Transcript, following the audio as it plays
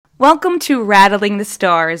Welcome to Rattling the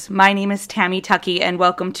Stars. My name is Tammy Tuckey, and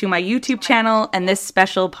welcome to my YouTube channel and this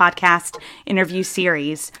special podcast interview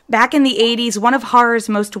series. Back in the 80s, one of horror's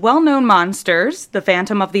most well-known monsters, the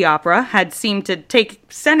Phantom of the Opera, had seemed to take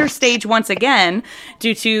center stage once again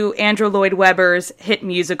due to Andrew Lloyd Webber's hit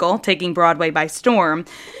musical, taking Broadway by storm.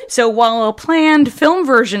 So while a planned film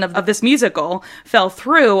version of this musical fell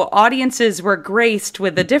through, audiences were graced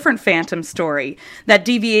with a different Phantom story that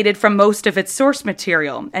deviated from most of its source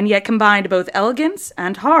material, and yet combined both elegance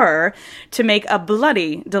and horror to make a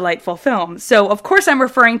bloody, delightful film. So, of course, I'm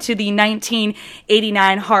referring to the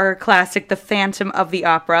 1989 horror classic, The Phantom of the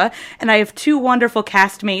Opera, and I have two wonderful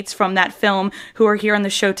castmates from that film who are here on the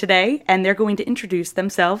show today, and they're going to introduce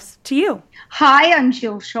themselves to you. Hi, I'm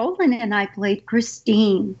Jill Sholin, and I played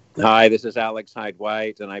Christine. Hi, this is Alex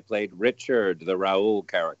Hyde-White, and I played Richard, the Raoul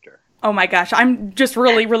character. Oh my gosh, I'm just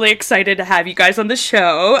really excited to have you guys on the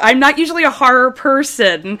show. I'm not usually a horror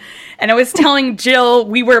person, and I was telling Jill,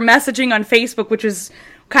 we were messaging on Facebook, which is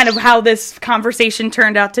kind of how this conversation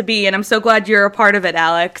turned out to be, and I'm so glad you're a part of it,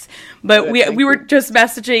 Alex. But we were just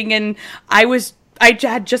messaging, and I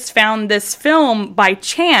had just found this film by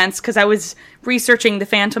chance because I was researching The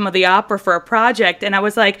Phantom of the Opera for a project, and I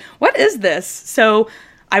was like, what is this? So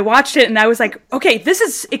I watched it and I was like, okay, this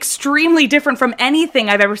is extremely different from anything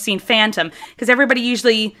I've ever seen Phantom, because everybody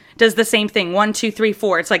usually does the same thing, 1, 2, 3,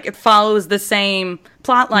 4. It's like it follows the same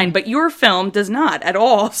plot line, but your film does not at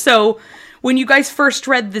all. So when you guys first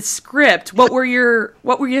read the script, what were your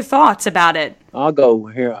thoughts about it? I'll go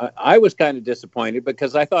here. I was kind of disappointed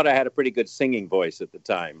because I thought I had a pretty good singing voice at the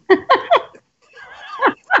time.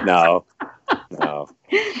 No, I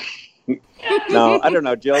don't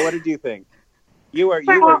know. Jill, what did you think? You were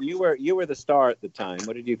the star at the time.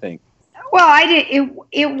 What did you think? Well, I did.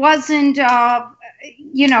 It wasn't,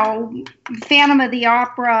 Phantom of the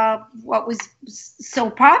Opera, what was so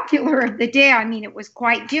popular of the day. I mean, it was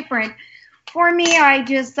quite different. For me, I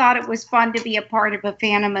just thought it was fun to be a part of a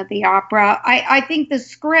Phantom of the Opera. I think the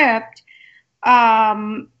script,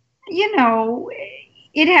 it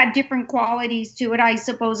had different qualities to it. I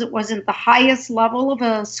suppose it wasn't the highest level of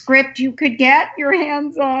a script you could get your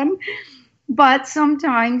hands on. But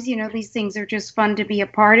sometimes, these things are just fun to be a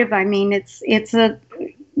part of. I mean, it's we're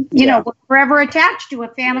forever attached to a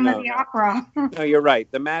Phantom of the Opera. No, you're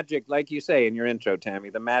right. The magic, like you say in your intro, Tammy,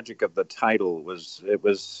 the magic of the title was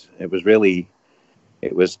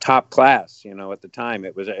top class. At the time,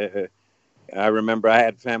 it was. I remember I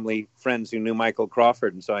had family friends who knew Michael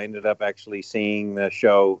Crawford, and so I ended up actually seeing the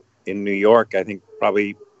show in New York. I think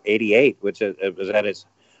probably '88, which it was at its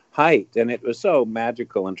height, and it was so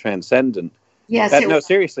magical and transcendent. Yes.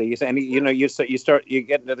 Seriously. You get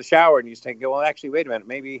into the shower and you think, well, actually, wait a minute,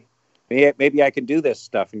 maybe I can do this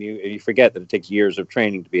stuff, and you forget that it takes years of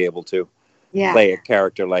training to be able to play a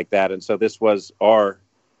character like that. And so this was our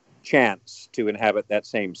chance to inhabit that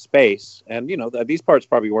same space. And these parts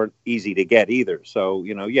probably weren't easy to get either. So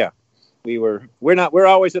we're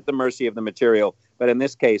always at the mercy of the material, but in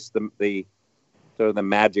this case, the sort of the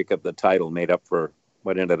magic of the title made up for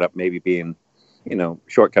what ended up maybe being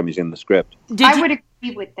shortcomings in the script. I would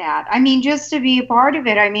agree with that. I mean, just to be a part of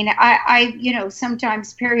it. I mean, I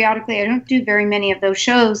sometimes periodically, I don't do very many of those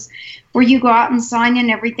shows where you go out and sign and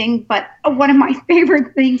everything. But one of my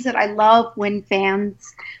favorite things that I love when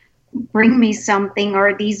fans bring me something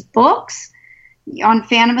are these books on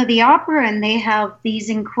Phantom of the Opera, and they have these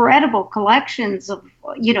incredible collections of,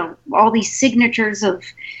 all these signatures of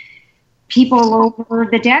people over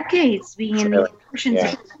the decades being in the versions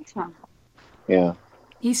of Phantom. Yeah.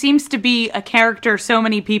 He seems to be a character so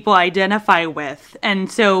many people identify with. And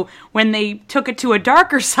so when they took it to a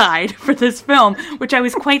darker side for this film, which I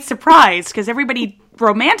was quite surprised because everybody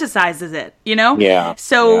romanticizes it, Yeah.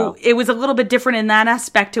 So it was a little bit different in that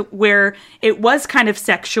aspect where it was kind of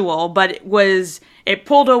sexual, but it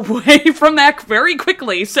pulled away from that very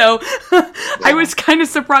quickly. So I was kind of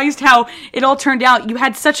surprised how it all turned out. You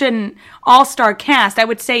had such an all-star cast. I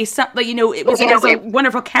would say, it was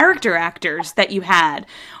wonderful character actors that you had.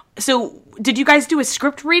 So did you guys do a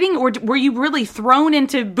script reading, or were you really thrown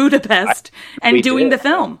into Budapest and doing the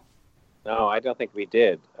film? No, I don't think we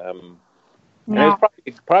did. No.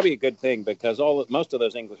 It's probably a good thing because most of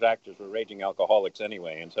those English actors were raging alcoholics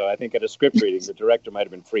anyway. And so I think at a script reading, the director might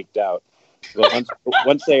have been freaked out. But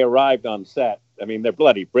once they arrived on set, I mean, they're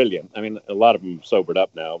bloody brilliant. I mean, a lot of them sobered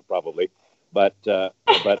up now, probably. But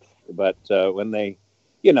when they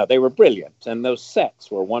were brilliant. And those sets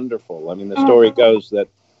were wonderful. I mean, the story goes that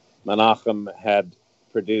Menachem had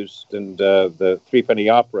produced the Threepenny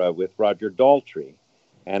Opera with Roger Daltrey.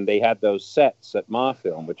 And they had those sets at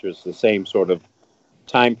Mafilm, which was the same sort of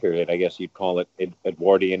time period, I guess you'd call it,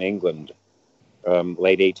 Edwardian England,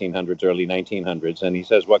 late 1800s, early 1900s. And he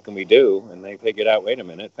says, what can we do? And they figured out, wait a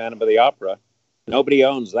minute, Phantom of the Opera, nobody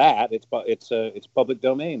owns that. It's public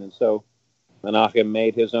domain. And so Menachem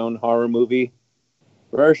made his own horror movie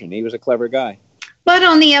version. He was a clever guy. But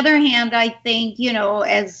on the other hand, I think,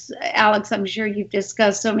 as Alex, I'm sure you've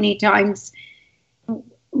discussed so many times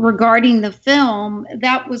regarding the film,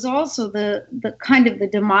 that was also the kind of the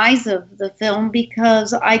demise of the film,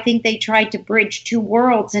 because I think they tried to bridge two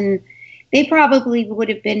worlds, and they probably would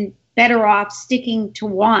have been better off sticking to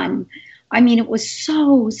one. I mean, it was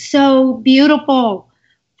so beautiful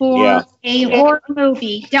for a horror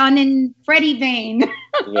movie done in Freddie vein.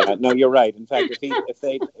 Yeah, no, you're right. In fact,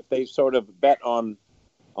 if they sort of bet on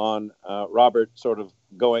Robert sort of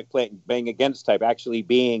playing against type, actually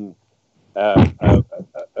being a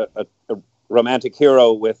romantic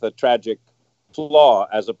hero with a tragic flaw,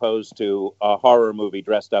 as opposed to a horror movie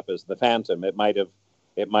dressed up as the Phantom, it might have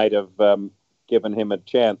given him a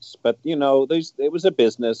chance. But it was a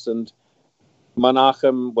business, and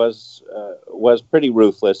Menachem was pretty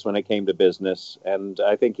ruthless when it came to business, and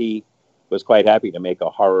I think he was quite happy to make a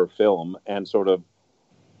horror film and sort of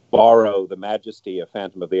borrow the majesty of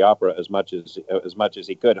Phantom of the Opera as much as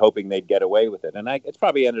he could, hoping they'd get away with it. And it's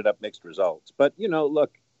probably ended up mixed results. But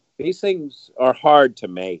look, these things are hard to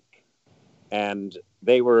make, and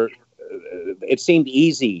they were. It seemed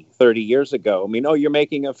easy 30 years ago. I mean, you're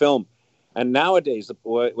making a film. And nowadays, the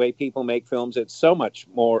way people make films, it's so much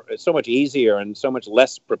easier and so much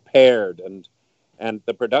less prepared. And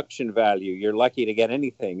the production value, you're lucky to get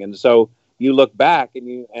anything. And so you look back,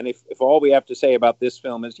 and if all we have to say about this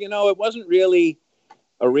film is, it wasn't really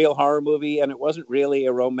a real horror movie, and it wasn't really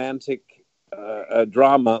a romantic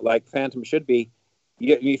drama like Phantom should be,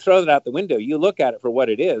 you throw that out the window. You look at it for what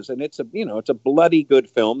it is, and it's a bloody good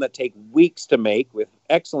film that take weeks to make with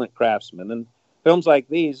excellent craftsmen. And films like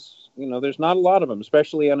these, there's not a lot of them,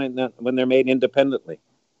 especially when they're made independently.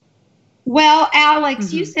 Well,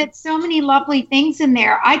 Alex, you said so many lovely things in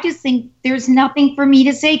there. I just think there's nothing for me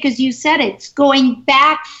to say, because you said it. Going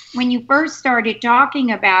back when you first started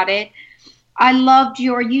talking about it, I loved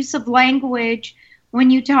your use of language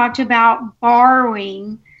when you talked about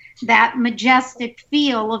borrowing that majestic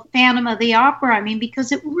feel of Phantom of the Opera. I mean,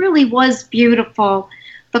 because it really was beautiful.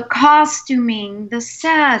 The costuming, the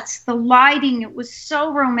sets, the lighting, it was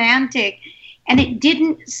so romantic. And it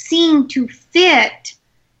didn't seem to fit.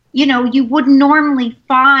 You wouldn't normally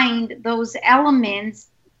find those elements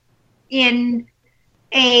in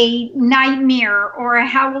a Nightmare or a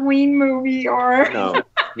Halloween movie or... No.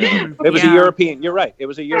 It was a European, you're right. It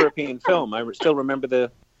was a European film. I still remember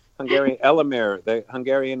the Hungarian Elemer, the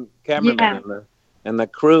Hungarian cameraman and the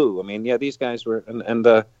crew. I mean, these guys were, and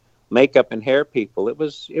the makeup and hair people.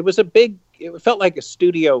 It felt like a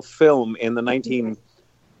studio film in the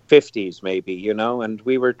 1950s, maybe, and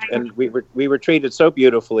we were treated so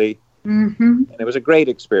beautifully. Mm-hmm. And it was a great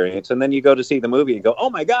experience. And then you go to see the movie and go, oh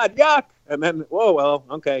my God, yuck! And then, whoa, well,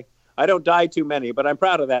 okay. I don't die too many, but I'm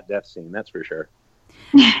proud of that death scene, that's for sure.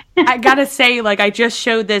 I gotta say, I just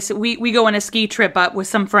showed this. We go on a ski trip up with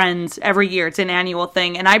some friends every year. It's an annual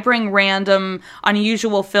thing. And I bring random,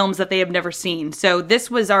 unusual films that they have never seen. So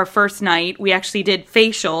this was our first night. We actually did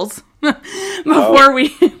facials before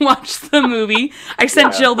we watched the movie. I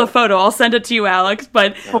sent Jill the photo. I'll send it to you, Alex.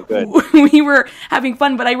 But we were having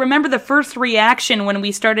fun. But I remember the first reaction when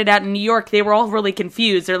we started out in New York. They were all really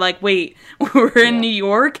confused. They're like, wait, we're in New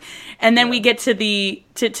York? And then we get to the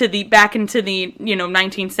back into the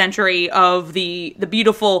 19th century of the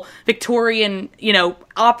beautiful Victorian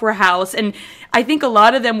opera house, and I think a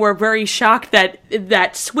lot of them were very shocked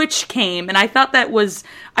that switch came, and I thought it was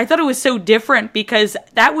so different, because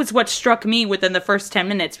that was what struck me within the first 10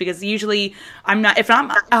 minutes, because usually I'm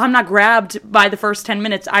not grabbed by the first 10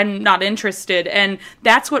 minutes, I'm not interested, and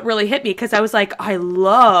that's what really hit me, because I was like, I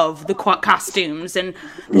love the costumes and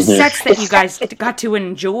the sets that you guys got to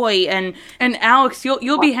enjoy, and Alex,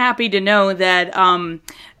 you'll be happy to know that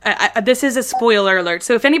this is a spoiler alert.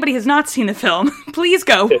 So if anybody has not seen the film, please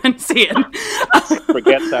go and see it.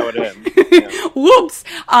 Forgets how it ends. Whoops.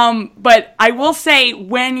 But I will say,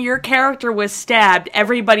 when your character was stabbed,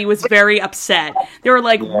 everybody was very upset. They were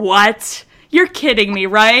like, what? You're kidding me,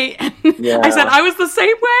 right? I said, I was the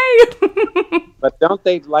same way. But don't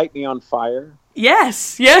they light me on fire?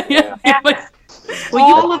 Yes. Yeah.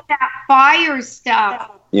 All of that fire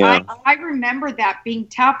stuff. Yeah. I remember that being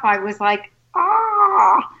tough. I was like,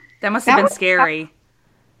 that must have been scary.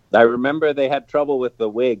 I remember they had trouble with the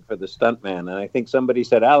wig for the stuntman, and I think somebody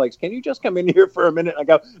said, Alex, can you just come in here for a minute? I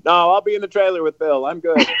go, no, I'll be in the trailer with Bill. I'm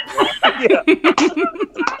good.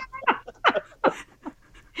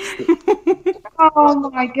 Oh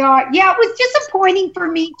my God. Yeah, it was disappointing for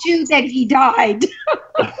me too that he died.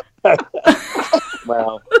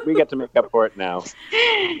 Well, we get to make up for it now.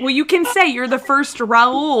 Well, you can say you're the first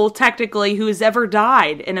Raoul, technically, who's ever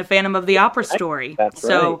died in a Phantom of the Opera story. That's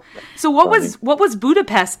right. So what was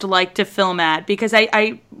Budapest like to film at? Because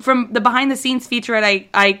I from the behind the scenes featurette,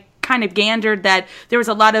 I kind of gandered that there was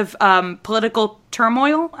a lot of political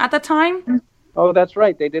turmoil at the time. Oh, that's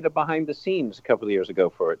right. They did a behind the scenes a couple of years ago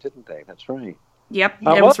for it, didn't they? That's right. Yep,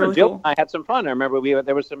 it was really Jill cool. and I had some fun. I remember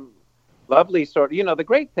there was some lovely sort of, the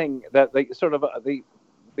great thing that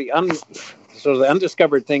the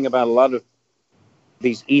undiscovered thing about a lot of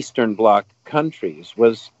these Eastern Bloc countries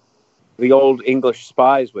was the old English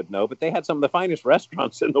spies would know, but they had some of the finest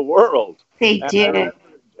restaurants in the world. They did.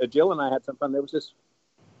 Jill and I had some fun. There was this.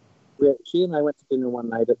 She and I went to dinner one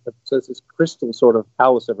night at this crystal sort of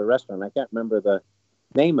palace of a restaurant. I can't remember the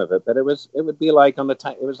name of it, but it would be like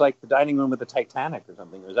it was like the dining room of the Titanic or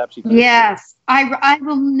something. It was absolutely yes. I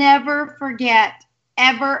will never forget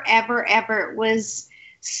ever. It was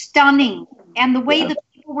stunning, and the way the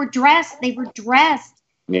people were dressed.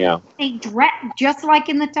 Yeah. They dressed just like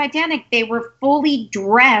in the Titanic. They were fully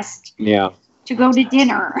dressed. Yeah. To go to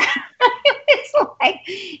dinner.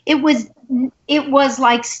 It was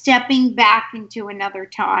like stepping back into another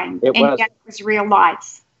time. Yet it was real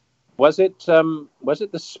life. Was it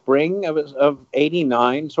the spring of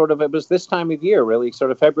 89? Sort of, it was this time of year, really,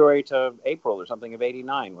 sort of February to April or something of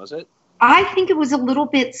 89, was it? I think it was a little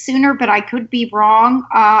bit sooner, but I could be wrong.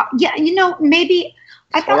 Maybe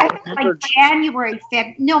I thought like January,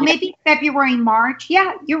 maybe February, March.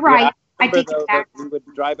 Yeah, you're right. Yeah, I take it back. We would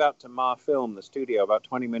drive out to Ma Film, the studio, about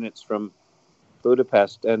 20 minutes from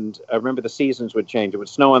Budapest, and I remember the seasons would change. It would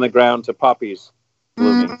snow on the ground to poppies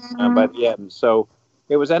blooming by the end. So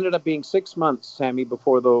it ended up being 6 months, Sammy,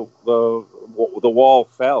 before the wall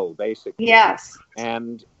fell, basically. Yes.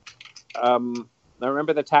 And I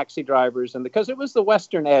remember the taxi drivers, and because it was the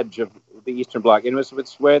western edge of the Eastern Bloc,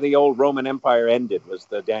 it's where the old Roman Empire ended, was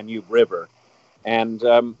the Danube River, and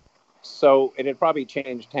so it had probably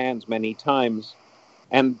changed hands many times.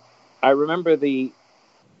 And I remember the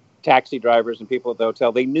taxi drivers and people at the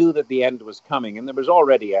hotel, they knew that the end was coming, and there was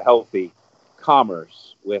already a healthy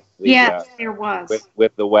commerce with the there was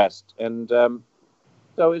with the West. And so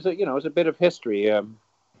it was a bit of history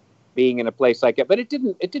being in a place like it, but it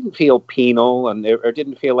didn't feel penal, and it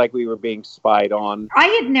didn't feel like we were being spied on. I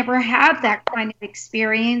had never had that kind of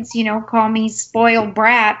experience, call me spoiled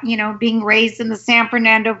brat, being raised in the San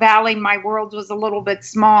Fernando Valley. My world was a little bit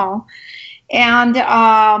small. And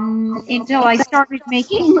until I started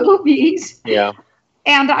making movies. Yeah.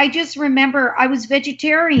 And I just remember I was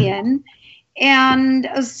vegetarian. And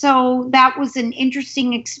so that was an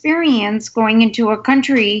interesting experience going into a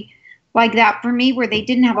country like that for me, where they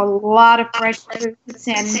didn't have a lot of fresh fruits.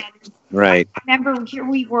 And right. I remember here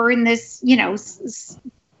we were in this,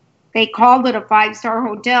 they called it a 5-star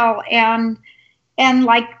hotel, and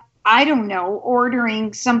like, I don't know,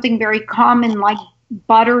 ordering something very common like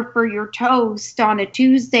butter for your toast on a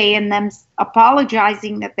Tuesday, and them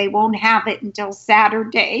apologizing that they won't have it until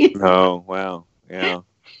Saturday. Oh, wow. Yeah.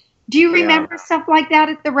 Do you remember stuff like that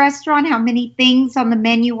at the restaurant? How many things on the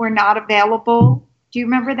menu were not available? Do you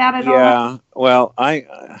remember that at all? Yeah. Well,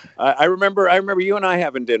 I remember you and I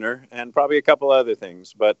having dinner, and probably a couple other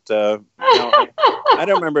things, but I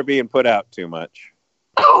don't remember being put out too much.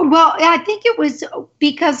 Oh, well, I think it was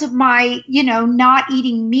because of my, not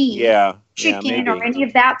eating meat, chicken, or any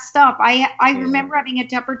of that stuff. I remember having a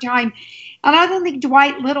tougher time. And I don't think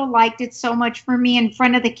Dwight Little liked it so much for me in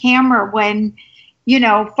front of the camera when,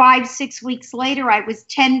 5-6 weeks later, I was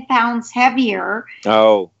 10 pounds heavier.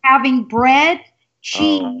 Oh. Having bread,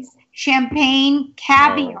 cheese, champagne,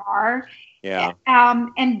 caviar,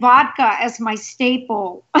 and vodka as my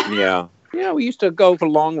staple. Yeah. Yeah, we used to go for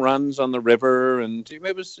long runs on the river, and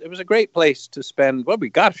it was a great place to spend. Well, we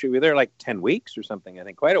were there like 10 weeks or something, I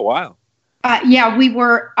think, quite a while. We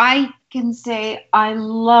were. I can say I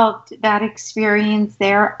loved that experience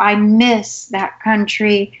there. I miss that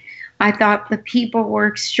country. I thought the people were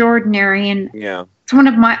extraordinary, and it's one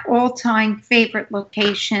of my all-time favorite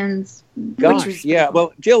locations. Gosh, yeah.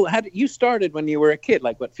 Well, Jill, you started when you were a kid,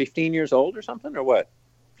 like 15 years old or something, or what?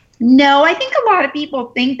 No, I think a lot of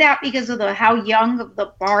people think that because of how young of the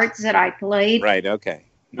parts that I played. Right, okay.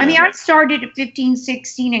 Yeah. I mean, I started at 15,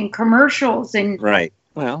 16 in commercials. Right.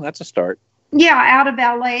 Well, that's a start. Yeah, out of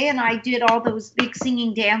LA, and I did all those big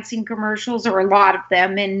singing, dancing commercials, or a lot of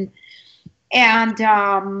them.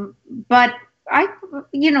 But I,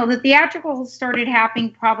 the theatrical started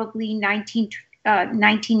happening probably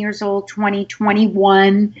 19 years old, 20,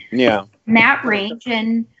 21. Yeah. In that range.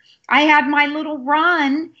 And I had my little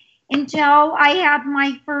run until I had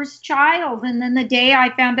my first child. And then the day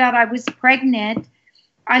I found out I was pregnant,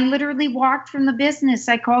 I literally walked from the business.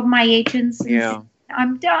 I called my agents and said,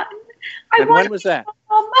 I'm done. When was that?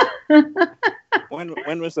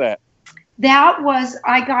 When was that? That was,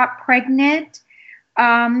 I got pregnant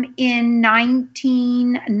in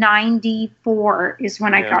 1994 is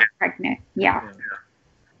when I got pregnant. Yeah.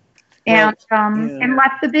 And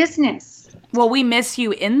left the business. Well, we miss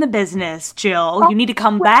you in the business, Jill. You need to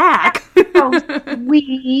come back. So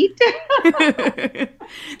sweet.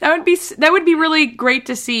 That would be really great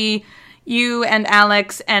to see you and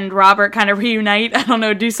Alex and Robert kind of reunite. I don't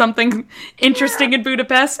know, do something interesting in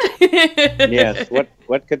Budapest. Yes.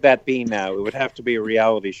 What could that be now? It would have to be a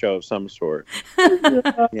reality show of some sort.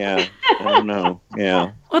 Yeah. I don't know.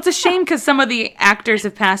 Yeah. Well, it's a shame because some of the actors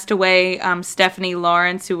have passed away. Stephanie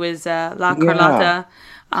Lawrence, who was La Carlotta.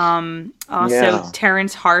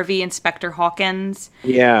 Terrence Harvey, Inspector Hawkins.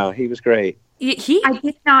 Yeah, he was great. I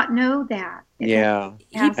did not know that. Yeah.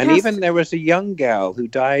 And even there was a young gal who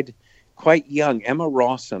died quite young. Emma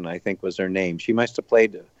Rawson, I think, was her name. She must have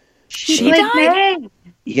played. She died?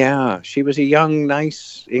 Yeah, she was a young,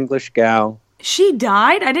 nice English gal. She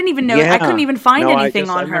died? I didn't even know. Yeah. I couldn't even find anything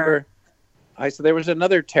on her. So there was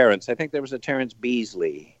another Terrence. I think there was a Terrence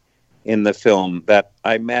Beasley in the film that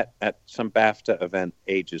I met at some BAFTA event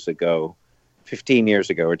ages ago, 15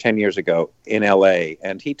 years ago or 10 years ago in LA.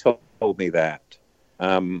 And he told me that.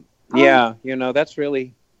 Yeah, that's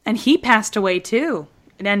really. And he passed away too.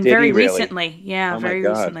 And very recently. Yeah, very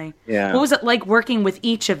recently. Yeah. What was it like working with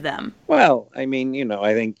each of them? Well, I mean,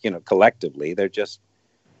 I think, collectively they're just,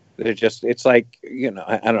 it's like,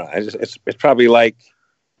 I don't know. It's probably like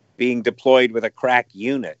being deployed with a crack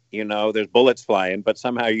unit. There's bullets flying, but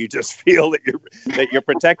somehow you just feel that you're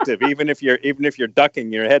protective, even if you're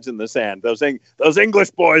ducking your heads in the sand. Those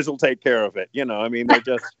English boys will take care of it. I mean,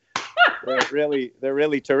 they're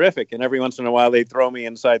really terrific. And every once in a while they throw me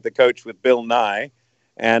inside the coach with Bill Nye.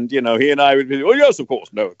 And, he and I would be, oh, yes, of course.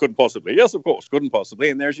 No, it couldn't possibly. Yes, of course. Couldn't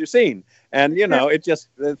possibly. And there's your scene. And, it just,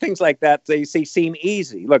 things like that, they seem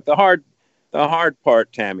easy. Look, the hard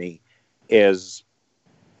part, Tammy, is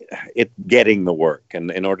getting the work.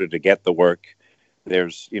 And in order to get the work,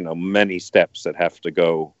 there's, many steps that have to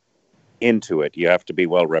go into it. You have to be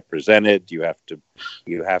well represented. You have to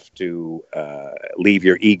leave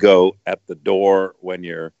your ego at the door when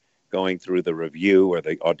you're going through the review or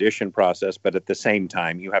the audition process, but at the same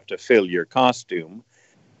time, you have to fill your costume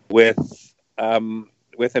with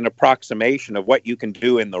an approximation of what you can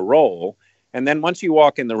do in the role. And then once you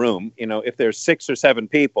walk in the room, if there's 6 or 7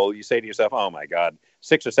 people, you say to yourself, oh my God,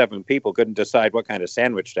 6 or 7 people couldn't decide what kind of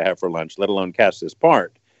sandwich to have for lunch, let alone cast this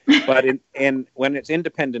part. But when it's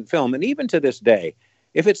independent film, and even to this day,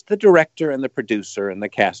 if it's the director and the producer and the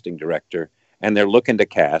casting director, and they're looking to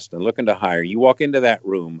cast and looking to hire, you walk into that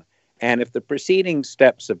room, and if the preceding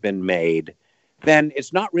steps have been made, then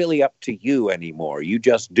it's not really up to you anymore. You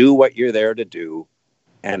just do what you're there to do,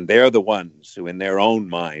 and they're the ones who, in their own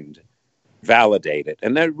mind, validate it.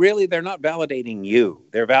 And they're not validating you.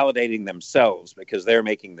 They're validating themselves because they're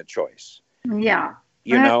making the choice. Yeah.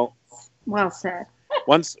 Well said.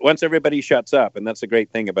 Once everybody shuts up, and that's the great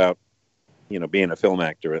thing about, being a film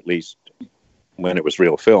actor, at least when it was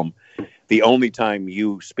real film, the only time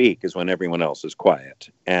you speak is when everyone else is quiet.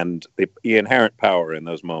 And the inherent power in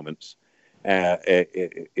those moments,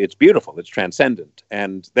 it's beautiful. It's transcendent.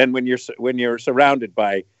 And then when you're surrounded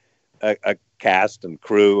by a cast and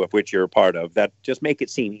crew of which you're a part of, that just make it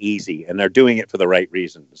seem easy. And they're doing it for the right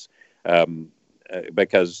reasons,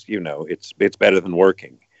 because, it's better than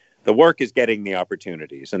working. The work is getting the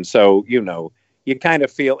opportunities. And so, you kind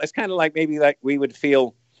of feel, it's kind of like maybe like we would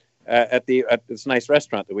feel at this nice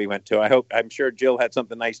restaurant that we went to. I'm sure Jill had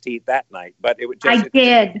something nice to eat that night, but it would just,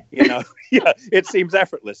 did. It seems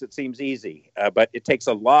effortless. It seems easy, but it takes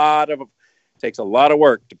a lot of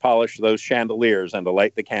work to polish those chandeliers and to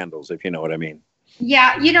light the candles, if you know what I mean.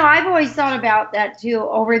 Yeah. I've always thought about that too,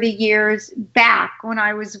 over the years back when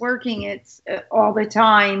I was working it's all the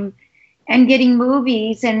time and getting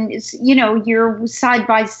movies, and you're side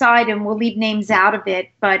by side, and we'll leave names out of it,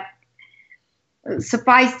 but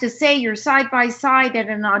suffice to say, you're side by side at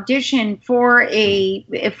an audition for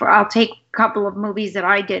if I'll take a couple of movies that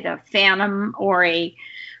I did, a Phantom or a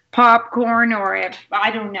Popcorn or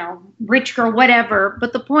I don't know, Rich Girl, whatever.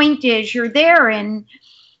 But the point is, you're there and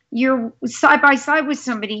you're side by side with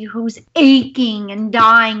somebody who's aching and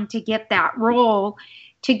dying to get that role,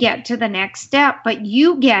 to get to the next step, but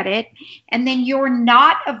you get it, and then you're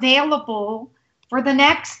not available for the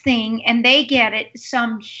next thing, and they get it,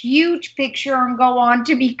 some huge picture, and go on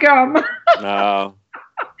to become. Oh.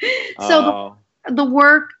 So the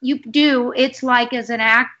work you do, it's like as an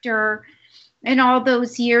actor, in all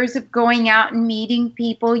those years of going out and meeting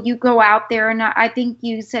people, you go out there, and I think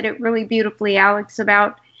you said it really beautifully, Alex,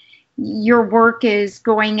 about your work is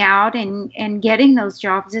going out and getting those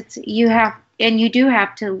jobs. You do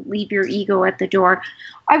have to leave your ego at the door.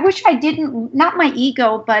 I wish I didn't, not my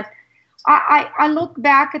ego, but I look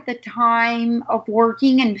back at the time of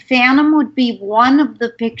working, and Phantom would be one of the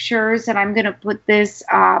pictures, and I'm going to put this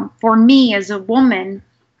for me as a woman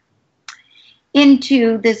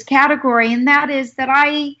into this category, and that is that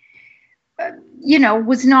I,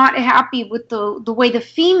 was not happy with the way the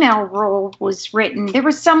female role was written. There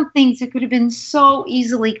were some things that could have been so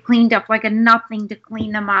easily cleaned up, like a nothing to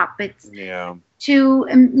clean them up. It's to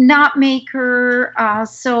not make her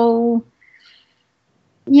so,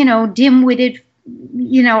 dim-witted.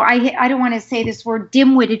 I don't want to say this word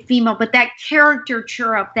dim-witted female, but that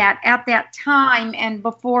caricature of that at that time and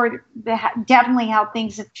before, definitely how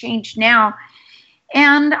things have changed now.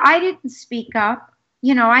 And I didn't speak up.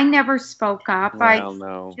 I never spoke up.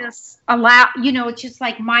 Just allow, it's just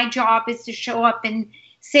like my job is to show up and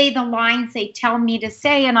say the lines they tell me to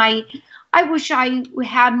say. And I wish I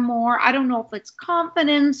had more, I don't know if it's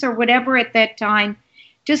confidence or whatever at that time,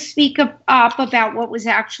 to speak up about what was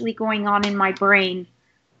actually going on in my brain.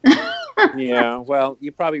 Yeah, well,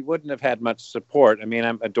 you probably wouldn't have had much support. I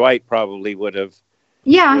mean, Dwight probably would have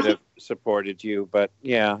supported you. But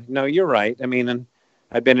yeah, no, you're right. I mean, and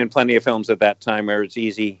I've been in plenty of films at that time where it's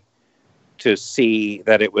easy to see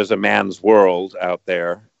that it was a man's world out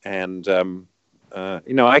there. And,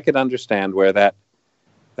 I could understand where that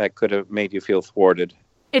could have made you feel thwarted.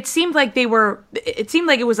 It seemed like it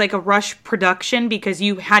was like a rush production because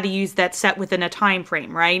you had to use that set within a time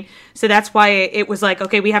frame, right? So that's why it was like,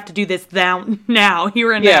 okay, we have to do this now,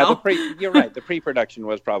 here and now. Yeah, you're right. The pre-production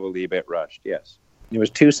was probably a bit rushed, yes. It was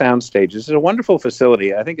 2 sound stages. It's a wonderful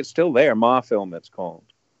facility. I think it's still there. Ma Film, it's called.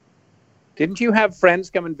 Didn't you have friends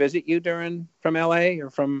come and visit you from LA or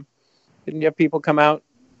didn't you have people come out?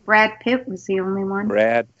 Brad Pitt was the only one.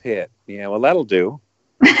 Brad Pitt. Yeah, well, that'll do.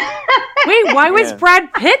 Wait, why was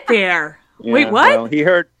Brad Pitt there? Yeah, wait, what? Well, he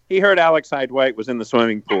heard Alex Hyde White was in the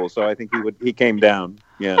swimming pool, so I think he came down.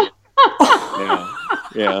 Yeah.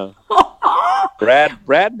 Yeah.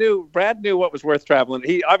 Brad knew what was worth traveling.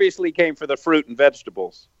 He obviously came for the fruit and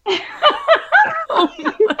vegetables. Oh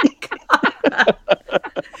my God.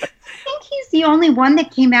 I think he's the only one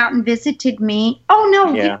that came out and visited me. Oh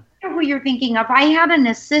no, yeah. You know who you're thinking of. I had an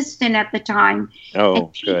assistant at the time. Oh,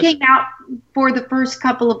 and she came out for the first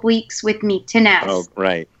couple of weeks with me, Tinez. Oh,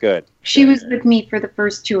 right, good. She was with me for the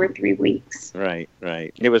first 2 or 3 weeks. Right.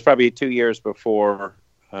 It was probably 2 years before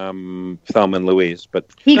Thelma and Louise, but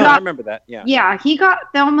I remember that. Yeah, he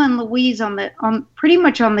got Thelma and Louise on pretty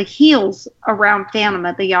much on the heels around Phantom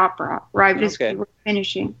at the Opera, right as we were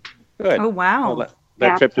finishing. Good. Oh wow! Well,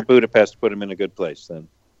 that trip to Budapest put him in a good place then.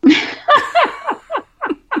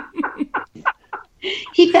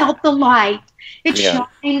 He felt the light; it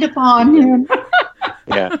shined upon him.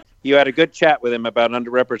 Yeah. You had a good chat with him about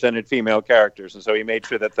underrepresented female characters, and so he made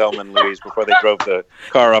sure that Thelma and Louise, before they drove the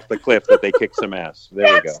car off the cliff, that they kicked some ass. There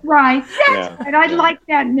we go. That's right. I like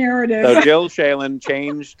that narrative. So Jill Shalin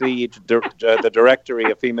changed the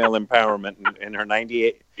directory of female empowerment in her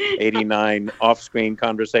 1989 off-screen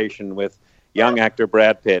conversation with young actor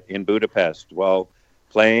Brad Pitt in Budapest while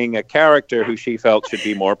playing a character who she felt should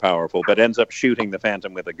be more powerful, but ends up shooting the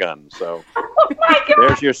Phantom with a gun. So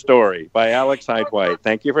there's your story by Alex Hyde White.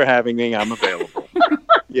 Thank you for having me. I'm available.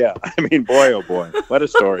 Yeah, I mean, boy, oh boy, what a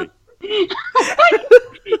story.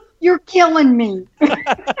 You're killing me.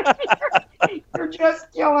 You're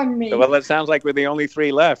just killing me. Well, it sounds like we're the only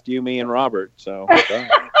 3 left, you, me, and Robert. So,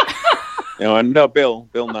 and Bill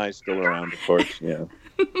Nye's still around, of course. Yeah.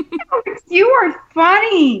 You are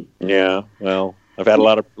funny. Yeah. Well, I've had a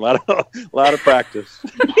lot of practice.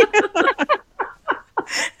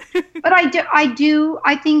 But I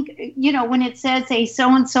think, when it says a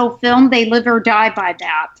so-and-so film, they live or die by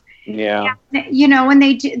that. Yeah. And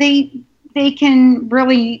they can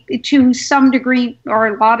really, to some degree or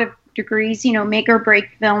a lot of degrees, make or break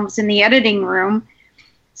films in the editing room.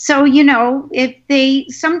 So,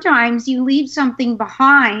 if sometimes you leave something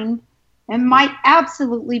behind, it might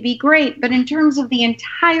absolutely be great. But in terms of the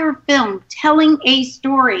entire film, telling a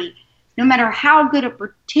story, no matter how good a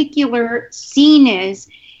particular scene is,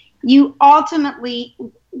 you ultimately,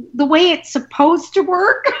 the way it's supposed to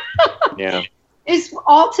work is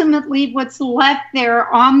ultimately what's left there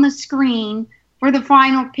on the screen for the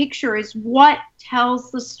final picture is what tells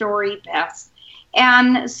the story best.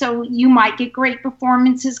 And so you might get great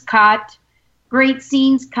performances cut, great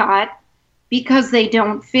scenes cut, because they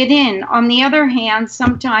don't fit in. On the other hand,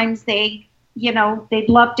 sometimes they'd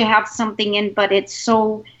love to have something in, but it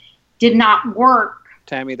so did not work.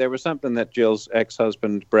 Tammy, there was something that Jill's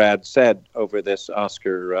ex-husband, Brad, said over this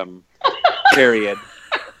Oscar period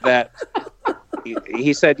that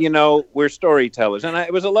he said, we're storytellers. And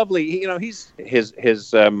it was a lovely,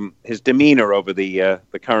 his demeanor over the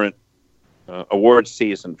current awards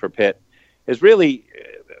season for Pitt has really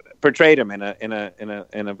portrayed him in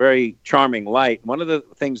a very charming light. One of the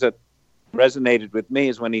things that resonated with me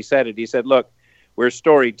is when he said it. He said, "Look, we're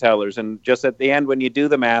storytellers, and just at the end, when you do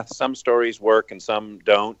the math, some stories work and some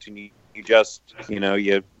don't, and you just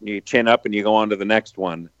you chin up and you go on to the next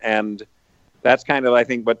one." And that's kind of, I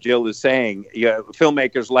think, what Jill is saying.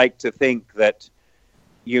 Filmmakers like to think that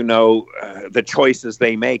the choices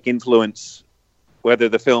they make influence whether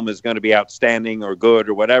the film is going to be outstanding or good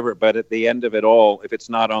or whatever. But at the end of it all, if it's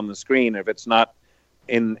not on the screen, if it's not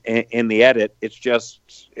in the edit,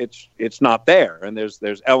 it's not there. And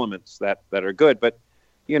there's elements that are good. But,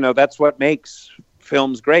 that's what makes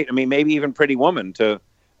films great. I mean, maybe even Pretty Woman,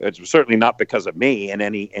 it's certainly not because of me in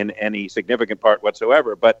any significant part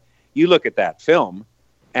whatsoever. But you look at that film,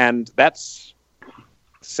 and that's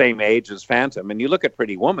same age as Phantom. And you look at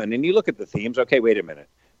Pretty Woman, and you look at the themes. Okay, wait a minute.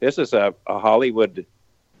 This is a Hollywood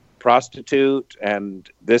prostitute, and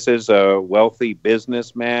this is a wealthy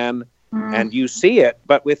businessman, and you see it,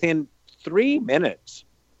 but within 3 minutes,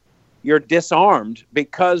 you're disarmed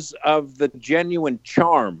because of the genuine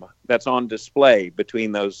charm that's on display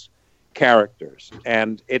between those characters,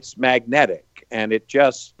 and it's magnetic, and it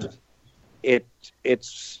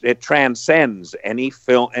transcends any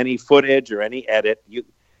film, any footage, or any edit.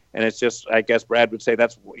 And it's just, I guess Brad would say,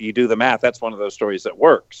 you do the math, that's one of those stories that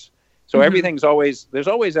works. So there's always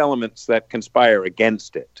elements that conspire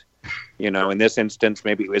against it. In this instance,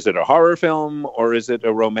 maybe is it a horror film, or is it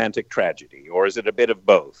a romantic tragedy, or is it a bit of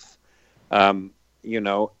both? And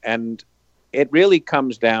it really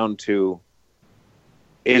comes down to,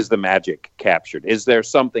 is the magic captured? Is there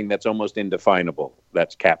something that's almost indefinable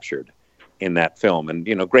that's captured in that film? And,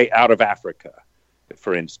 great Out of Africa,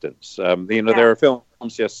 for instance. There are films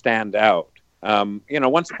just stand out.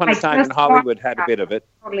 Once Upon a Time in Hollywood had a bit of it.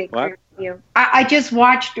 Totally agree with you. I just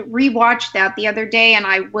rewatched that the other day, and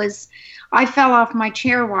I fell off my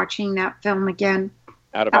chair watching that film again.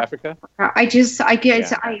 Out of Africa? I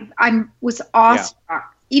was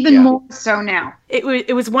awestruck, even more so now.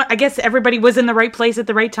 It was one. I guess everybody was in the right place at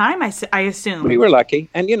the right time. I assume we were lucky,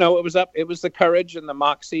 and it was the courage and the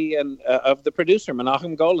moxie and of the producer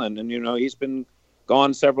Menachem Golan, and he's been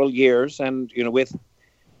gone several years, and with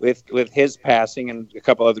his passing and a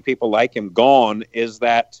couple other people like him gone, is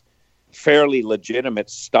that fairly legitimate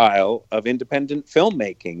style of independent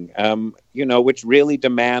filmmaking, which really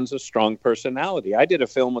demands a strong personality. I did a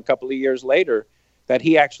film a couple of years later that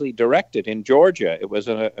he actually directed in Georgia. It was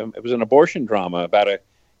an abortion drama about a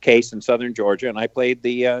case in southern Georgia, and I played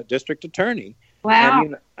the district attorney. Wow.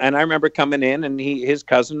 And I remember coming in, and his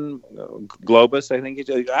cousin, Globus, I think he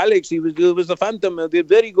said, "Alex, it was a Phantom, did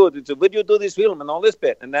very good. It's a video do this film and all this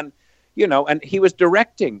bit." And then, and he was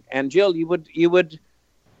directing. And Jill,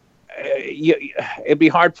 it'd be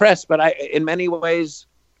hard pressed, but in many ways,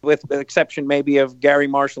 with the exception maybe of Gary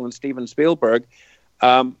Marshall and Steven Spielberg,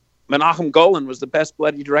 Menachem Golan was the best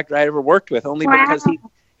bloody director I ever worked with, only because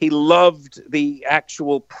he loved the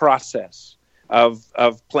actual process of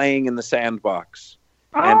playing in the sandbox.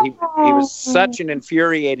 And he was such an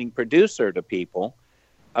infuriating producer to people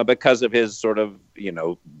because of his sort of,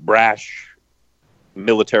 brash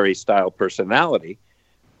military style personality.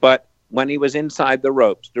 But when he was inside the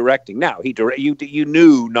ropes directing, now you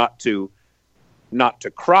knew not to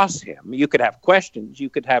cross him. You could have questions, you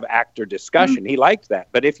could have actor discussion. He liked that.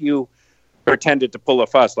 But if you pretended to pull a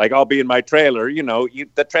fuss, like I'll be in my trailer,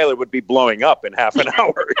 the trailer would be blowing up in half an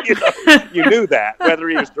hour. You knew that, whether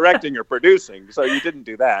he was directing or producing. So you didn't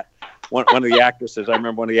do that. One of the actresses, I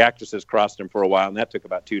remember one of the actresses crossed him for a while, and that took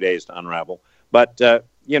about 2 days to unravel. But, so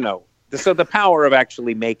the power of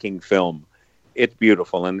actually making film, it's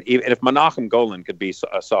beautiful. And if Menachem Golan could be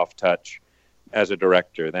a soft touch as a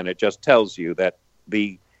director, then it just tells you that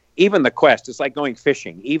even the quest, it's like going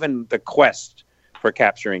fishing, even the quest for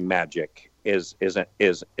capturing magic is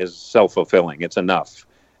self-fulfilling. It's enough.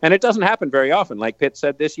 And it doesn't happen very often. Like Pitt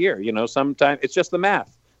said this year, sometimes it's just the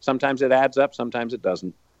math. Sometimes it adds up, sometimes it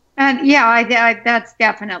doesn't. And that's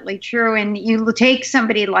definitely true. And you take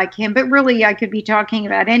somebody like him, but really I could be talking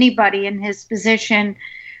about anybody in his position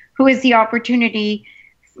who has the opportunity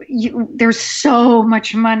there's so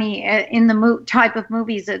much money in the type of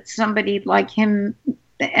movies that somebody like him,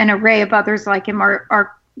 an array of others like him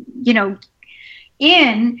are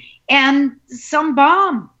in, and some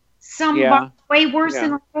bomb way worse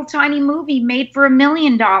than a little tiny movie made for $1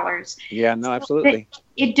 million. Yeah, no, absolutely. So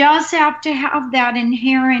it does have to have that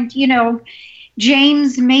inherent,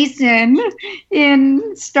 James Mason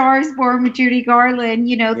in Stars Born with Judy Garland,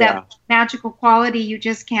 that magical quality you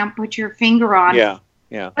just can't put your finger on. Yeah,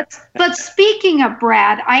 yeah. But speaking of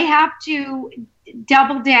Brad, I have to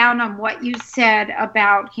double down on what you said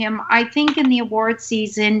about him. I think in the award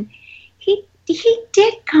season, he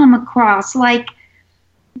did come across like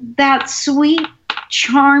that sweet,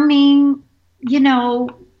 charming,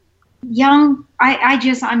 young.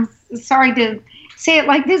 I'm sorry to say it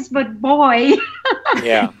like this, but boy,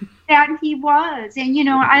 yeah, that he was. And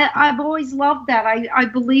I've always loved that. I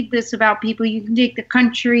believe this about people. You can take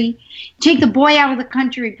the boy out of the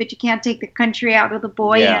country, but you can't take the country out of the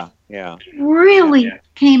boy. Yeah. Really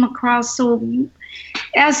came across so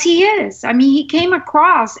as he is. I mean, he came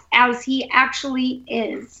across as he actually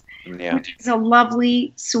is. Yeah. Which is a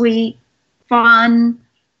lovely, sweet, fun,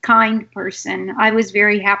 kind person. I was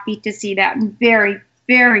very happy to see that, and very,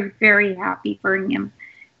 very, very happy for him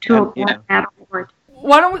to have won that award.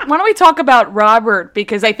 Why don't we talk about Robert?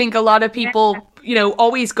 Because I think a lot of people,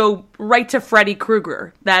 always go right to Freddy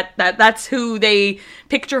Krueger. That's who they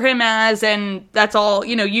picture him as, and that's all,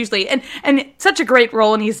 usually. And such a great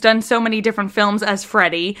role, and he's done so many different films as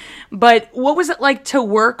Freddy. But what was it like to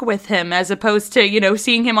work with him as opposed to,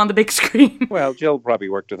 seeing him on the big screen? Well, Jill probably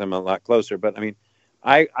worked with him a lot closer, but I mean,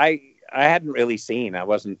 I hadn't really seen. I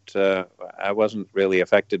wasn't really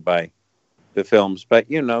affected by the films, but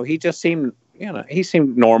he just seemed, he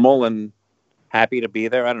seemed normal and happy to be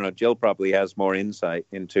there. I don't know. Jill probably has more insight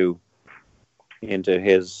into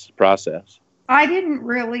his process. I didn't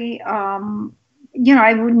really, I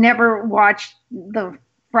would never watch the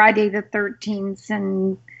Friday the 13th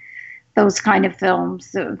and those kind of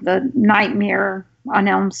films, the Nightmare on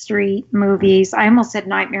Elm Street movies. I almost said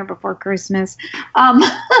Nightmare Before Christmas.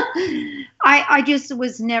 I just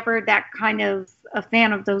was never that kind of a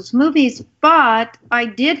fan of those movies, but I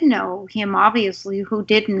did know him, obviously, who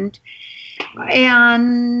didn't.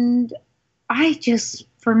 And I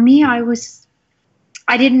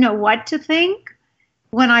didn't know what to think.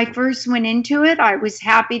 When I first went into it, I was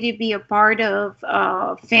happy to be a part of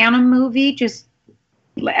a Phantom movie, just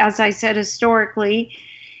as I said, historically.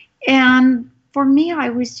 And for me, I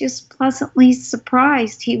was just pleasantly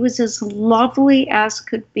surprised. He was as lovely as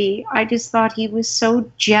could be. I just thought he was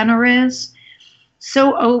so generous,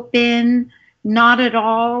 so open, not at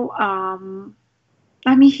all.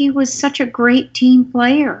 He was such a great team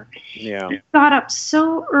player. Yeah. He got up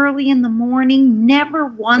so early in the morning, never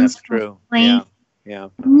once complained. Yeah.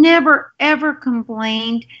 Never, ever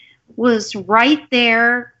complained, was right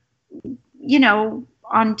there,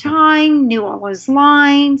 on time, knew all his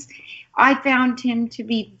lines. I found him to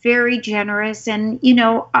be very generous. And,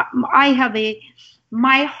 I have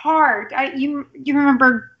my heart, you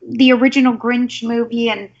remember the original Grinch movie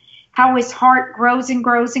and how his heart grows and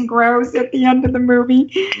grows and grows at the end of the movie.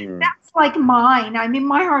 That's like mine. I mean,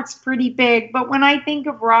 my heart's pretty big, but when I think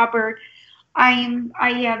of Robert, I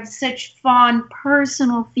have such fond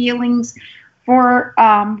personal feelings for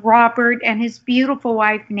Robert and his beautiful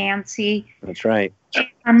wife, Nancy. That's right.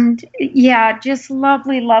 And just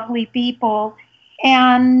lovely, lovely people.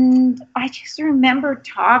 And I just remember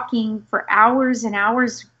talking for hours and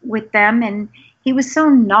hours with them, and he was so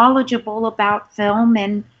knowledgeable about film,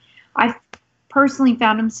 and I personally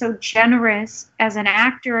found him so generous as an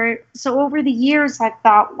actor. So over the years, I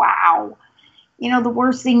thought, wow, the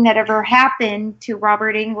worst thing that ever happened to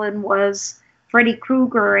Robert Englund was Freddy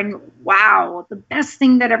Krueger, and wow, the best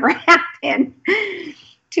thing that ever happened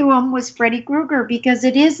to him was Freddy Krueger, because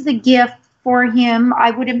it is the gift for him, I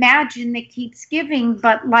would imagine, that keeps giving.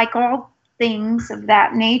 But like all things of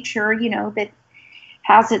that nature, that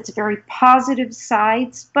has its very positive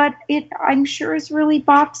sides, but it, I'm sure, has really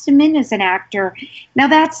boxed him in as an actor. Now,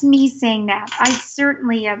 that's me saying that. I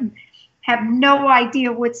certainly have no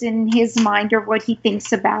idea what's in his mind or what he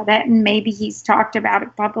thinks about it, and maybe he's talked about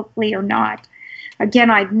it publicly or not. Again,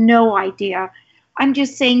 I have no idea. I'm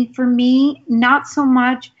just saying, for me, not so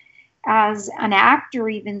much as an actor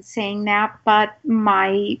even saying that, but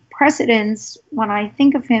my precedence when I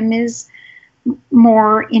think of him is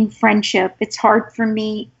more in friendship. It's hard for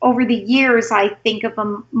me. Over the years, I think of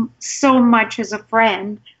him so much as a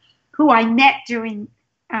friend who I met doing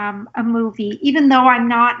a movie, even though I'm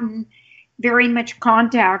not in very much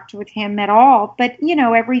contact with him at all. But, you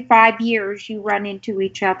know, every 5 years you run into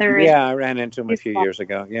each other. Yeah, I ran into him a few years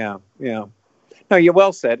ago. Yeah, yeah. No, you're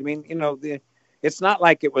well said. I mean, you know, it's not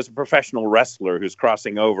like it was a professional wrestler who's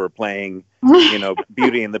crossing over playing, you know,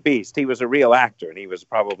 Beauty and the Beast. He was a real actor, and he was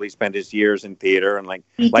probably spent his years in theater. And like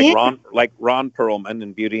Ron Perlman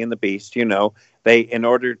in Beauty and the Beast, you know, they, in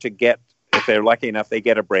order to get, if they're lucky enough, they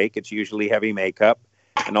get a break. It's usually heavy makeup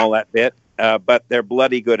and all that bit. But they're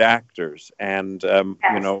bloody good actors. And,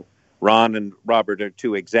 you know, Ron and Robert are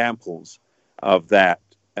two examples of that.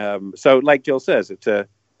 So like Jill says, it's a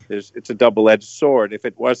double-edged sword. If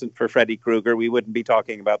it wasn't for Freddy Krueger, we wouldn't be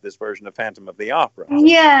talking about this version of Phantom of the Opera.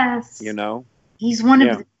 Yes. You know? He's one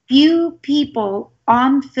of the few people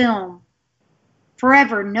on film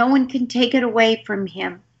forever. No one can take it away from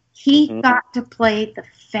him. He got to play the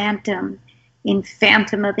Phantom in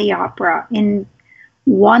Phantom of the Opera in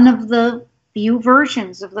one of the few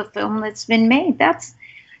versions of the film that's been made.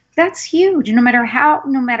 That's huge. No matter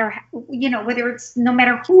you know, no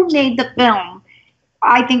matter who made the film,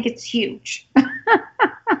 I think it's huge.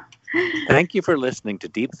 Thank you for listening to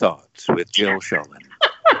Deep Thoughts with Jill Schoelen.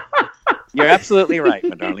 You're absolutely right,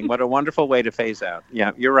 my darling. What a wonderful way to phase out.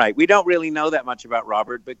 Yeah, you're right. We don't really know that much about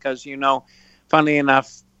Robert because, you know, funnily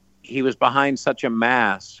enough, he was behind such a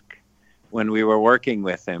mask when we were working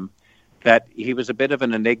with him that he was a bit of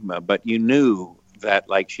an enigma, but you knew that,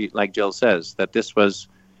 like Jill says, that this was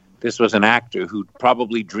an actor who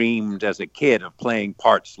probably dreamed as a kid of playing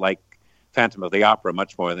parts like Phantom of the Opera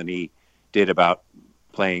much more than he did about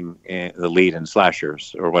playing the lead in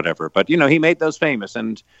slashers or whatever. But, you know, he made those famous.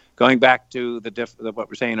 And going back to what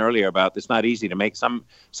we're saying earlier about it's not easy to make. Some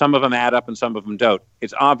of them add up and some of them don't.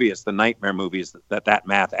 It's obvious the Nightmare movies that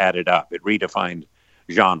math added up. It redefined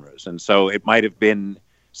genres. And so it might have been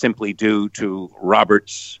simply due to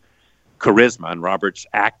Robert's charisma and Robert's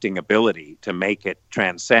acting ability to make it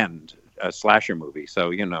transcend a slasher movie.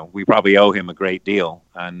 So, you know, we probably owe him a great deal.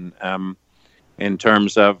 And in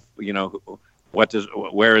terms of, you know,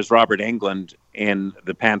 where is Robert Englund in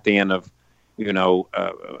the pantheon of, you know,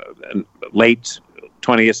 late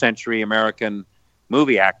 20th century American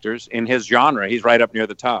movie actors in his genre? He's right up near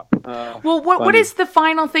the top. Well, what is the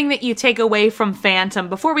final thing that you take away from Phantom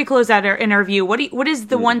before we close out our interview? What is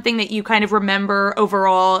the one thing that you kind of remember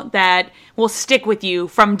overall that will stick with you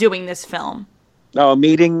from doing this film? Oh,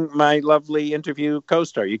 meeting my lovely interview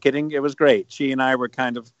co-star. Are you kidding? It was great. She and I were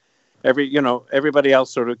kind of everybody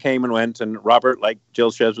else sort of came and went, and Robert, like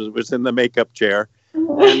Jill says, was in the makeup chair.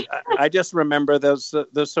 And I just remember those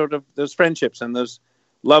friendships and those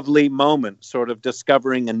lovely moments, sort of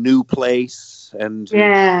discovering a new place, and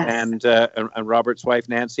Robert's wife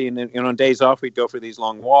Nancy, and you know, on days off we'd go for these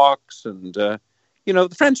long walks, and you know,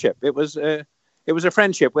 the friendship. It was a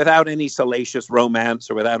friendship without any salacious romance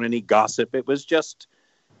or without any gossip. It was just,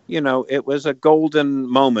 you know, it was a golden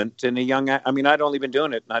moment in a young. I mean, I'd only been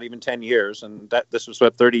doing it not even 10 years, and this was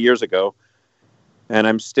 30 years ago, and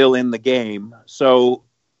I'm still in the game. So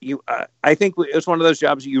I think it's one of those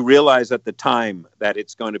jobs you realize at the time that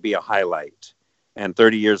it's going to be a highlight, and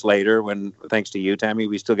 30 years later, when thanks to you, Tammy,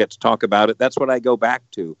 we still get to talk about it. That's what I go back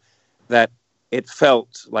to. That it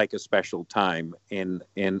felt like a special time in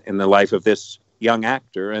the life of this young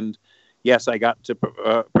actor, and yes, I got to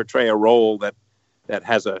portray a role that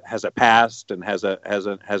has a past and has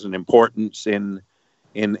an importance in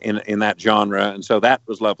that genre, and so that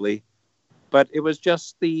was lovely. But it was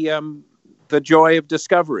just the joy of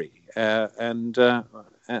discovery, and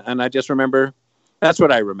I just remember that's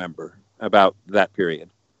what I remember about that period.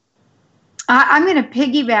 I'm going to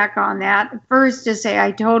piggyback on that first to say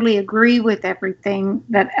I totally agree with everything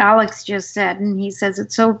that Alex just said, and he says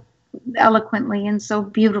it so eloquently and so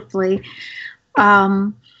beautifully.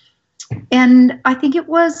 And I think it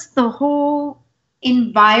was the whole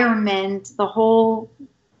environment, the whole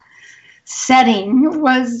setting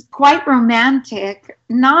was quite romantic,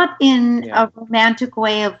 not in a romantic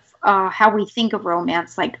way of how we think of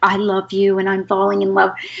romance, like I love you and I'm falling in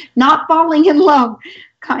love, not falling in love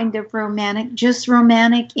kind of romantic, just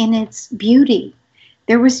romantic in its beauty.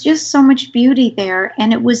 There was just so much beauty there,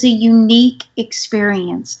 and it was a unique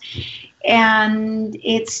experience. And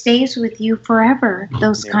it stays with you forever,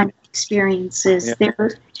 those kind of experiences. Yeah.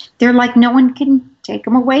 They're like no one can take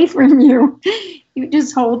them away from you. You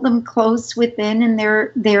just hold them close within, and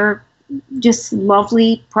they're just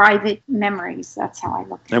lovely private memories. That's how I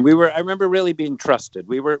look at it. And I remember really being trusted.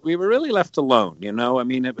 We were really left alone, you know. I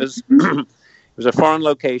mean, it was it was a foreign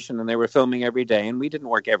location, and they were filming every day, and we didn't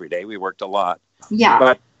work every day. We worked a lot.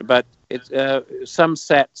 Yeah. But it's some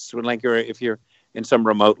sets, like if you're in some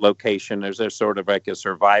remote location, there's sort of like a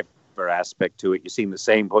survivor crossover aspect to it. You've seen the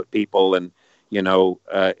same people, and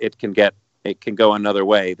it can go another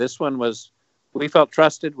way. This one we felt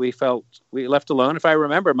trusted. We left alone. If I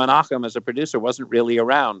remember, Menachem as a producer wasn't really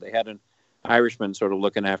around. They had an Irishman sort of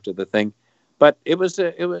looking after the thing, but it was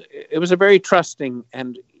a very trusting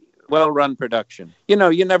and well-run production. You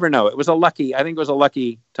never know. I think it was a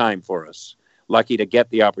lucky time for us. Lucky to get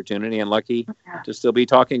the opportunity, and lucky to still be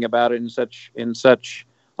talking about it in such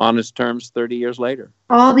honest terms 30 years later.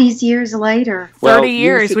 All these years later. 30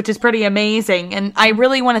 years, which is pretty amazing. And I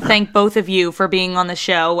really want to thank both of you for being on the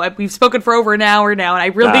show. We've spoken for over an hour now, and I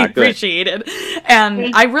really appreciate it.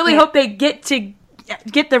 And I really hope they get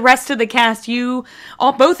the rest of the cast,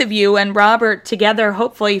 both of you and Robert, together,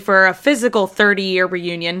 hopefully for a physical 30-year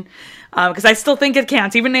reunion. Because I still think it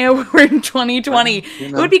counts, even though we're in 2020.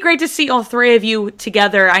 It would be great to see all three of you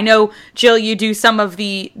together. I know, Jill, you do some of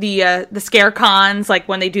the scare cons, like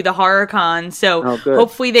when they do the horror cons. So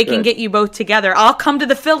hopefully they can get you both together. I'll come to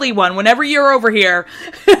the Philly one whenever you're over here.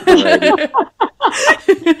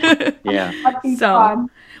 Yeah. So,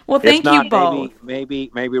 well, thank you both. Maybe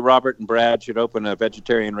Robert and Brad should open a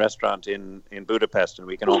vegetarian restaurant in Budapest, and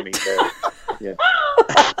we can all meet there. Yeah.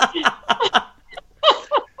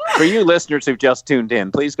 For you listeners who've just tuned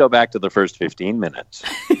in, please go back to the first 15 minutes.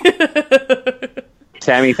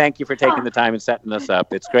 Tammy, thank you for taking the time and setting us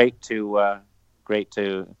up. It's great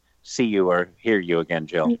to see you or hear you again,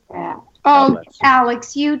 Jill. Yeah. Oh,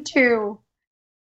 Alex, you too.